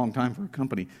kind of a long time for a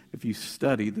company. If you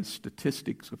study the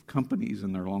statistics of companies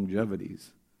and their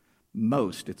longevities,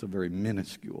 it's a very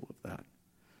minuscule of that.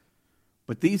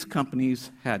 But these companies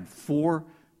had 400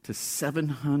 to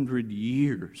 700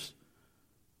 years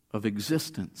of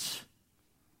existence.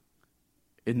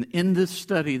 And in this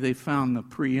study, they found the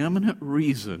preeminent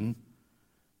reason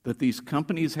that these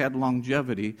companies had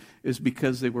longevity is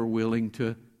because they were willing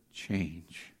to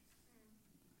change.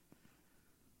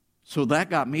 So that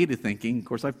got me to thinking, of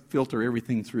course, I filter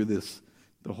everything through this,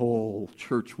 the whole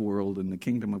church world and the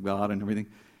kingdom of God and everything.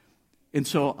 And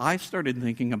so I started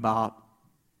thinking about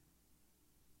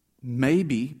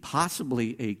maybe,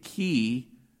 possibly a key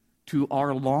to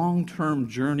our long-term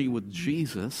journey with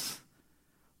Jesus,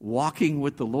 walking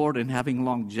with the Lord and having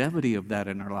longevity of that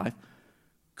in our life,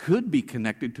 could be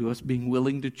connected to us being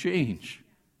willing to change.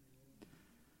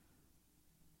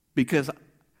 Because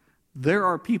there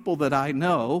are people that I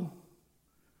know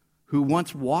who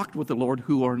once walked with the Lord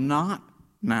who are not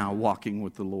now walking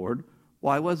with the Lord.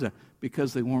 Why was that?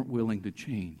 Because they weren't willing to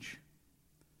change.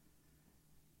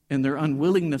 And their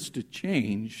unwillingness to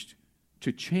change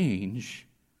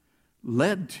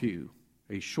led to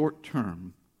a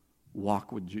short-term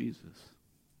walk with Jesus.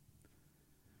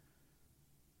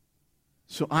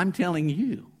 So I'm telling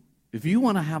you, if you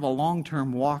want to have a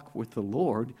long-term walk with the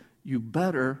Lord, you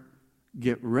better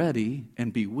get ready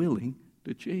and be willing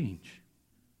to change.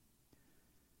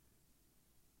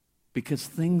 Because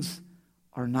things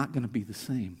are not going to be the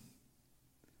same.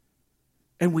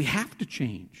 And we have to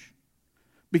change.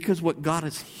 Because what got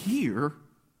us here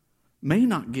may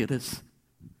not get us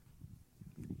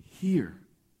here.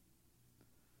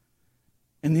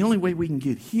 And the only way we can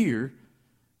get here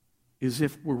is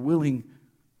if we're willing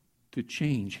to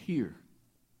change here.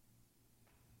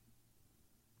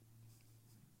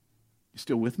 You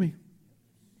still with me?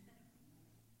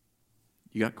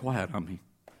 You got quiet on me.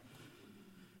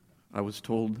 I was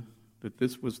told that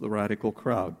this was the radical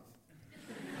crowd.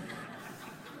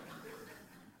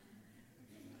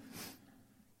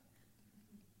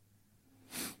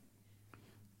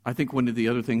 I think one of the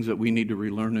other things that we need to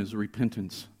relearn is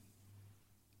repentance.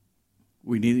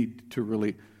 We need to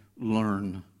really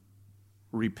learn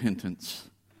repentance.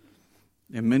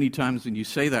 And many times when you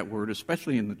say that word,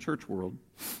 especially in the church world,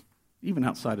 even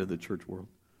outside of the church world,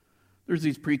 there's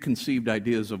these preconceived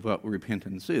ideas of what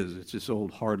repentance is. It's this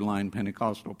old hardline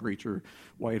Pentecostal preacher,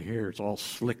 white hair, it's all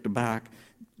slicked back,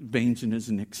 veins in his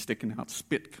neck sticking out,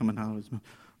 spit coming out of his mouth.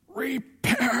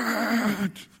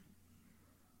 Repent!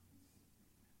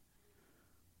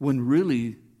 When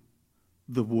really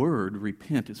the word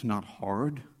repent is not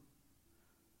hard.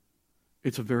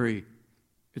 It's a very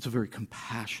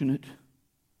compassionate,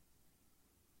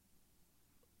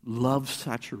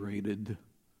 love-saturated,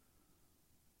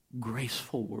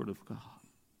 graceful word of God.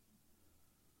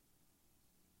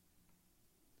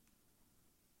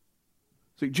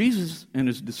 See, Jesus and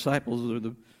his disciples,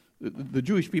 or the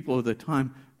Jewish people of the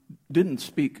time, didn't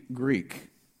speak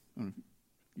Greek. You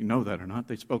know that or not.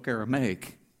 They spoke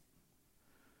Aramaic.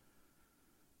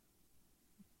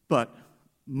 But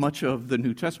much of the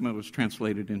New Testament was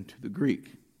translated into the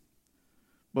Greek.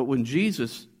 But when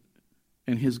Jesus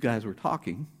and his guys were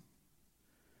talking,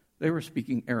 they were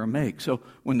speaking Aramaic. So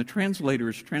when the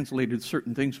translators translated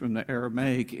certain things from the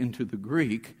Aramaic into the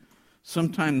Greek,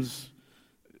 sometimes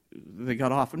they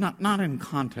got off, not in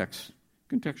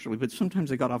contextually, but sometimes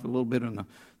they got off a little bit on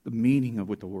the meaning of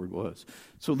what the word was.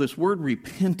 So this word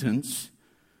repentance,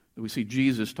 that we see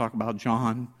Jesus talk about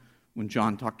John, when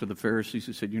John talked to the Pharisees,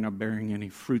 he said, "You're not bearing any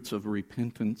fruits of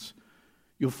repentance."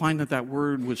 You'll find that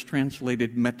word was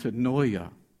translated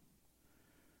metanoia,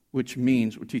 which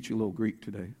means, we'll teach you a little Greek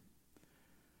today,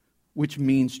 which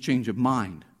means change of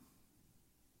mind.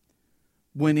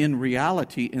 When in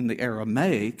reality, in the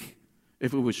Aramaic,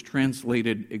 if it was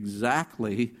translated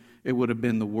exactly, it would have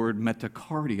been the word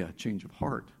metacardia, change of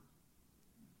heart.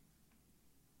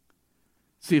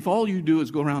 See, if all you do is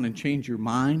go around and change your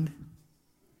mind,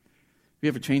 if you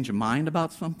ever change your mind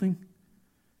about something,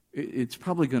 it's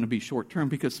probably going to be short-term,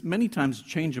 because many times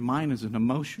change of mind is an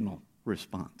emotional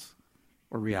response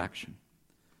or reaction.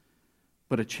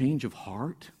 But a change of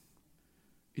heart,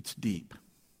 it's deep.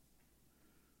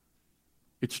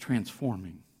 It's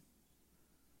transforming.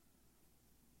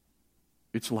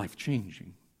 It's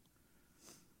life-changing.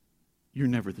 You're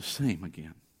never the same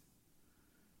again.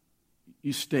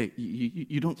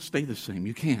 You don't stay the same.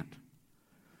 You can't.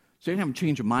 So I can have a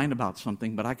change of mind about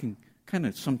something, but I can kind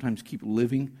of sometimes keep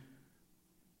living,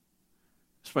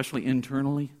 especially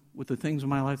internally, with the things in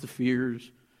my life, the fears,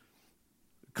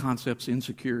 concepts,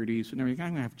 insecurities, and everything. I'm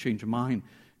going to have a change of mind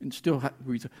and still have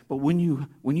reason. But when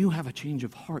you have a change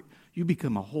of heart, you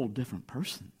become a whole different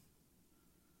person.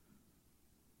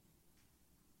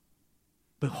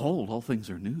 Behold, all things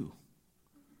are new.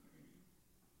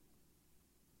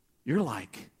 you're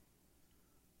like,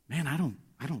 man, I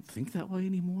don't think that way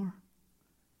anymore.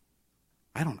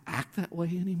 I don't act that way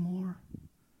anymore.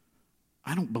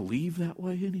 I don't believe that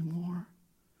way anymore.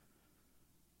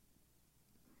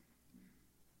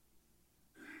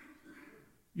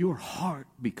 Your heart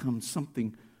becomes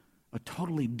something, a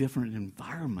totally different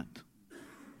environment.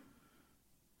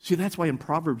 See, that's why in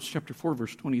Proverbs chapter 4,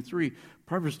 verse 23,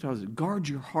 Proverbs tells us, guard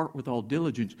your heart with all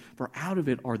diligence, for out of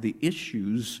it are the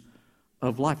issues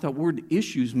of life. That word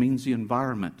issues means the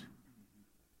environment.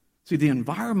 See, the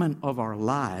environment of our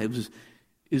lives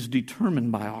is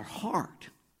determined by our heart,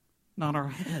 not our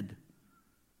head.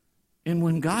 And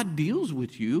when God deals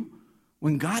with you,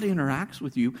 when God interacts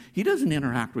with you, He doesn't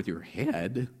interact with your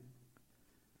head.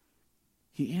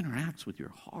 He interacts with your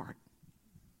heart.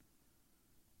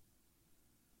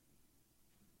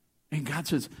 And God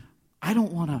says, I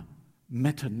don't want a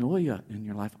metanoia in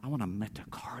your life. I want a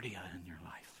metacardia in your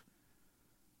life.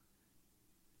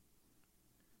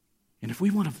 And if we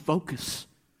want to focus,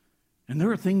 and there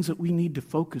are things that we need to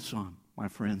focus on, my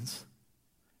friends.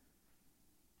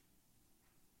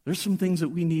 There's some things that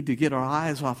we need to get our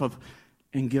eyes off of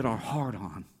and get our heart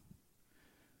on.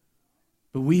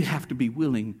 But we have to be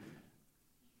willing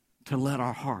to let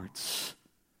our hearts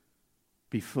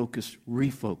be focused,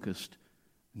 refocused,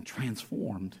 and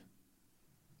transformed,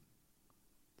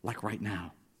 like right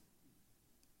now.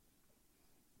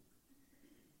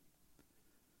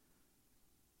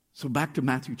 So back to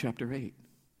Matthew chapter 8.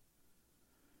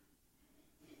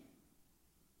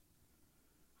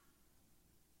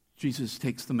 Jesus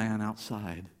takes the man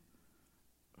outside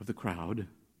of the crowd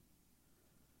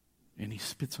and He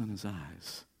spits on his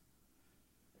eyes.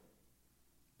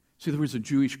 See, there was a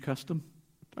Jewish custom.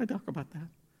 Did I talk about that?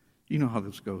 You know how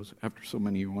this goes. After so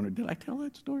many of you wondered, did I tell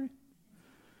that story?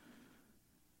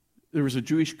 There was a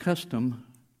Jewish custom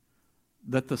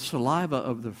that the saliva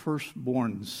of the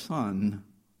firstborn son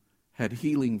had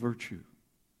healing virtue.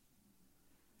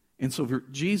 And so for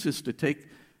Jesus to take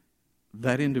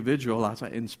that individual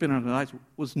outside and spit on his eyes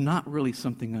was not really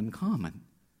something uncommon.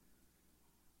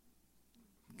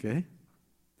 Okay?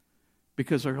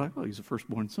 Because they're like, well, he's a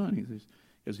firstborn son. He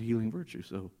has a healing virtue,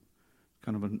 so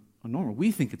kind of a normal.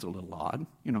 We think it's a little odd,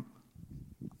 you know.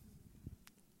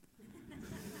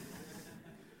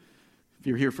 If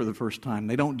you're here for the first time,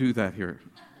 they don't do that here.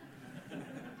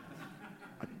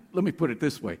 Let me put it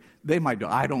this way. They might do.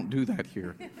 I don't do that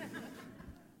here.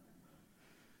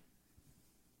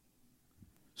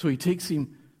 So he takes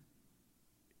him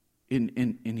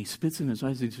and he spits in his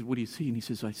eyes and he says, what do you see? And he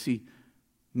says, I see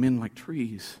men like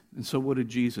trees. And so what did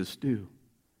Jesus do?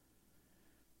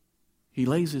 He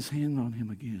lays his hand on him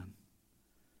again.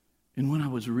 And when I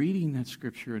was reading that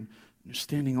scripture and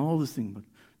understanding all this thing about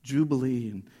Jubilee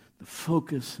and the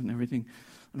focus and everything,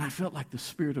 and I felt like the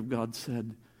Spirit of God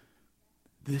said,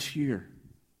 this year,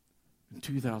 in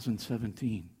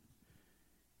 2017,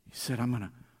 He said, I'm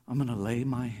gonna lay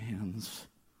my hands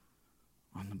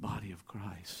on the body of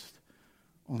Christ.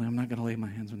 Only I'm not going to lay my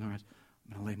hands on their eyes.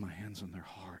 I'm going to lay my hands on their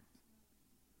heart.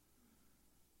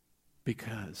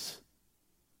 Because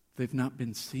they've not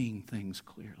been seeing things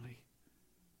clearly.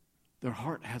 Their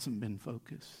heart hasn't been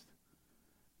focused.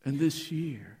 And this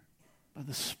year, by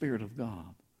the Spirit of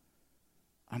God,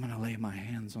 I'm going to lay my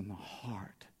hands on the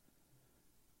heart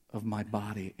of my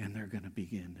body, and they're going to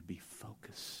begin to be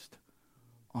focused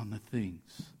on the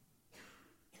things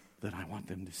that I want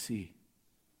them to see.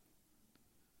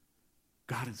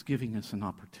 God is giving us an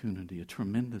opportunity, a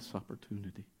tremendous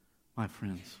opportunity, my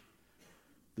friends,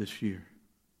 this year.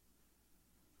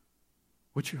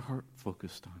 What's your heart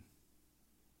focused on?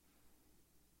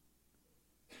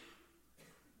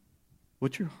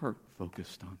 What's your heart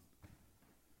focused on?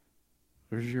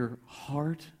 Or is your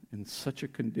heart in such a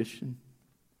condition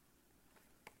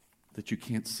that you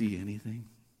can't see anything?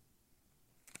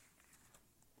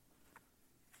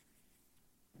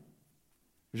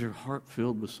 Is your heart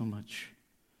filled with so much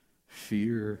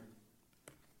fear,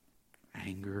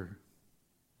 anger,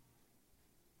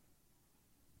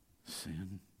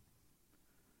 sin,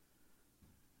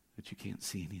 that you can't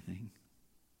see anything?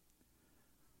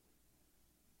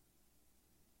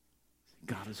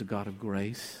 God is a God of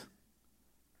grace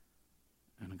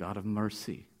and a God of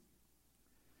mercy.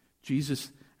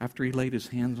 Jesus, after He laid His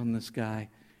hands on this guy,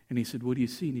 and He said, what do you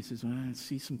see? And he says, I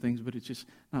see some things, but it's just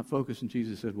not focused. And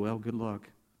Jesus said, well, good luck.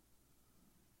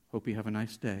 Hope you have a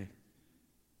nice day.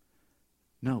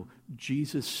 No,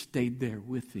 Jesus stayed there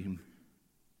with him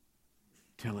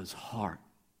till his heart,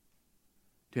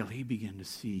 till he began to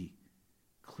see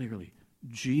clearly.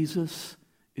 Jesus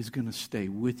is going to stay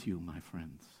with you, my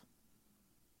friends,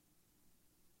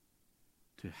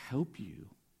 to help you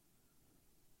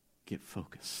get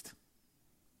focused.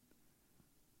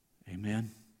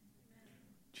 Amen.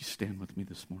 Would you stand with me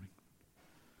this morning?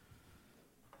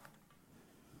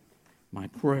 My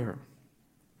prayer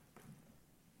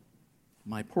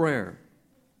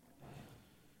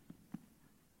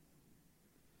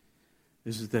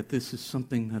is that this is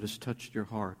something that has touched your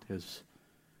heart, has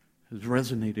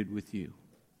resonated with you.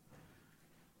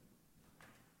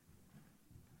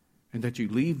 And that you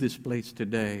leave this place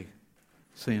today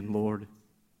saying, Lord,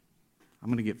 I'm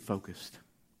going to get focused.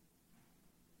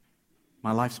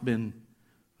 My life's been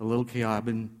a little chaotic. I've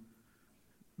been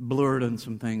blurred on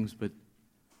some things, but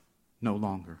no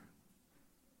longer.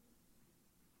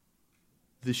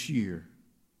 This year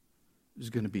is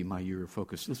going to be my year of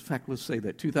focus. In fact, let's say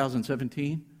that.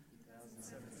 2017?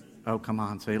 Oh, come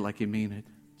on, say it like you mean it.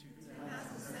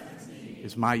 2017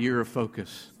 is my year of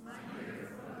focus.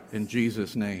 In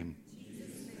Jesus' name.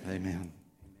 Amen.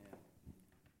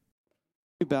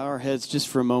 We bow our heads just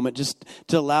for a moment, just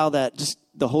to allow that, just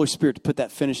the Holy Spirit to put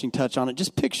that finishing touch on it.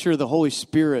 Just picture the Holy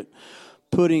Spirit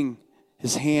putting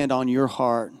His hand on your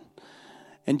heart.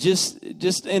 And just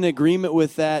in agreement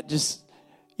with that,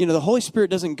 the Holy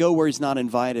Spirit doesn't go where He's not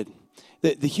invited.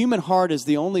 The human heart is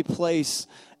the only place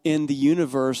in the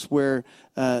universe where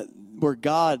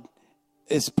God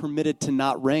is permitted to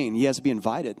not reign. He has to be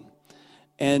invited.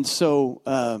 And so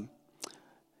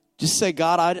just say,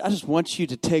 God, I just want you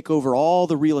to take over all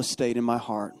the real estate in my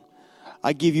heart.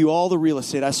 I give you all the real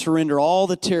estate. I surrender all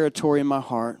the territory in my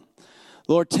heart.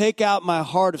 Lord, take out my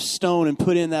heart of stone and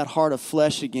put in that heart of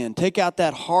flesh again. Take out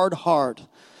that hard heart.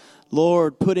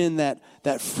 Lord, put in that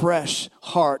fresh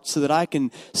heart so that I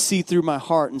can see through my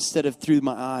heart instead of through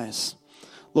my eyes.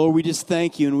 Lord, we just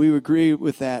thank you and we agree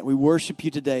with that. We worship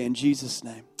you today in Jesus'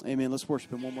 name. Amen. Let's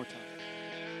worship Him one more time.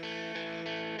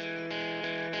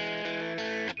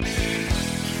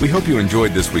 We hope you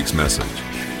enjoyed this week's message.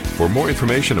 For more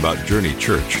information about Journey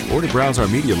Church or to browse our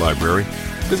media library,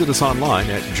 visit us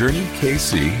online at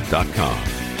journeykc.com.